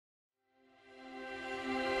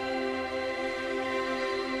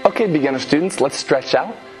Okay, beginner students, let's stretch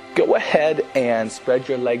out. Go ahead and spread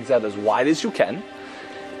your legs out as wide as you can.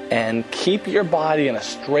 And keep your body in a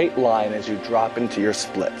straight line as you drop into your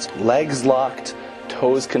splits. Legs locked,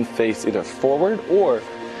 toes can face either forward or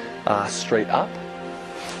straight up.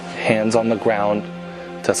 Hands on the ground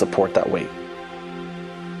to support that weight.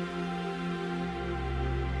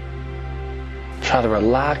 Try to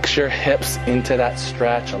relax your hips into that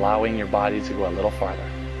stretch, allowing your body to go a little farther.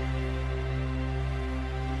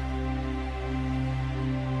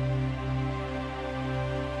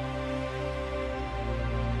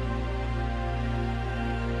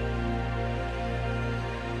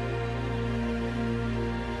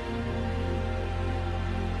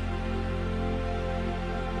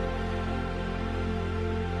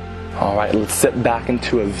 All right, let's sit back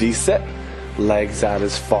into a V-sit. Legs out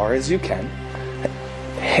as far as you can.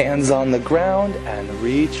 Hands on the ground and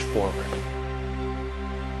reach forward.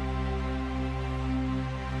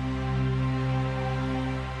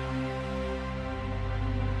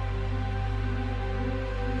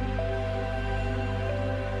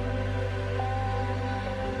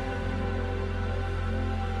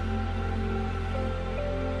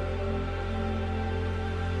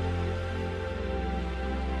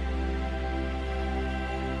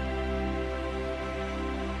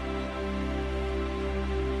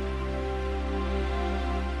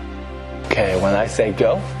 Okay, when I say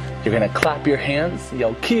go, you're gonna clap your hands,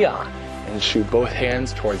 yell Kia, and shoot both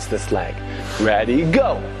hands towards this leg. Ready,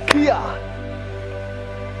 go, Kia!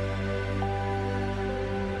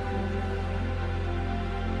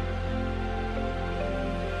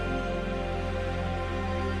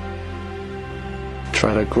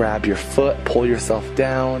 Try to grab your foot, pull yourself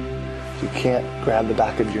down. If you can't, grab the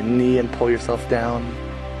back of your knee and pull yourself down.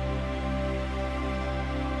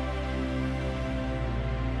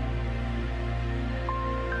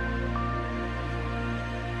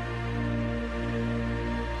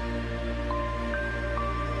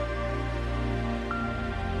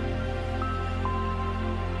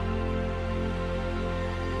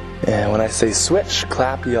 And when I say switch,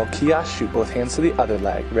 clap, yell Kia, shoot both hands to the other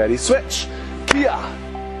leg. Ready, switch, Kia!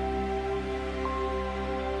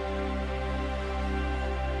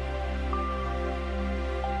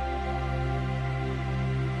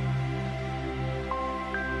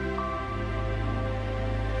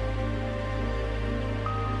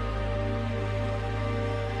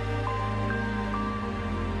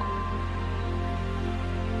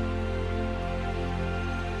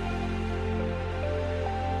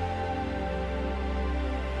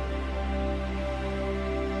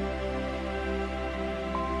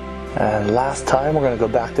 And last time, we're going to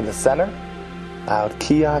go back to the center. Out,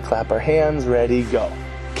 Kia, clap our hands, ready, go.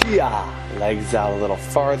 Kia! Legs out a little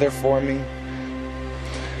farther for me.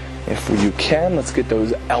 If you can, let's get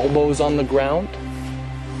those elbows on the ground.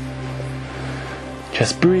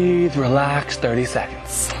 Just breathe, relax, 30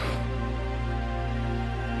 seconds.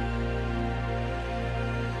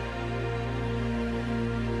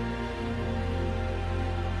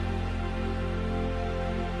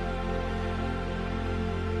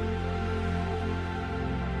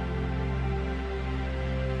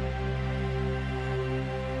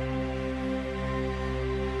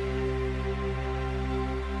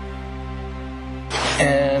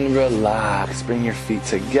 And relax, bring your feet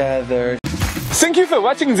together. Thank you for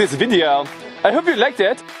watching this video. I hope you liked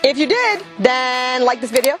it. If you did, then like this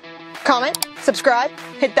video, comment, subscribe,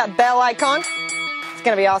 hit that bell icon. It's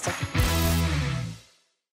gonna be awesome.